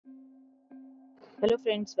Hello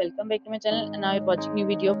friends, welcome back to my channel and now you're watching new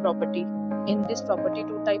video of property. In this property,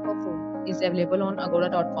 two type of room is available on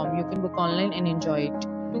agoda.com. You can book online and enjoy it.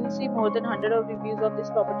 To see more than 100 of reviews of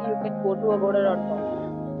this property, you can go to agoda.com.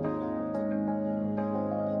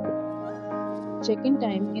 Check-in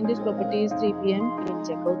time in this property is 3 p.m. and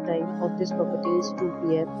check-out time of this property is 2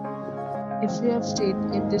 p.m. If you have stayed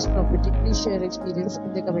in this property, please share experience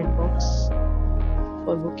in the comment box.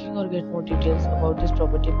 For booking or get more details about this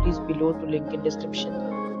property, please below to link in description.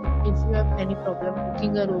 If you have any problem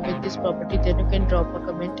booking a room in this property, then you can drop a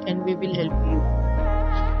comment and we will help you.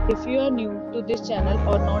 If you are new to this channel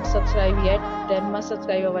or not subscribed yet, then must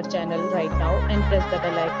subscribe our channel right now and press the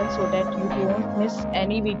bell icon so that you don't miss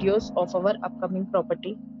any videos of our upcoming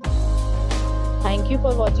property. Thank you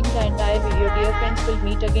for watching the entire video. Dear friends, we'll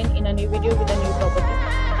meet again in a new video with a new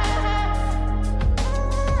property.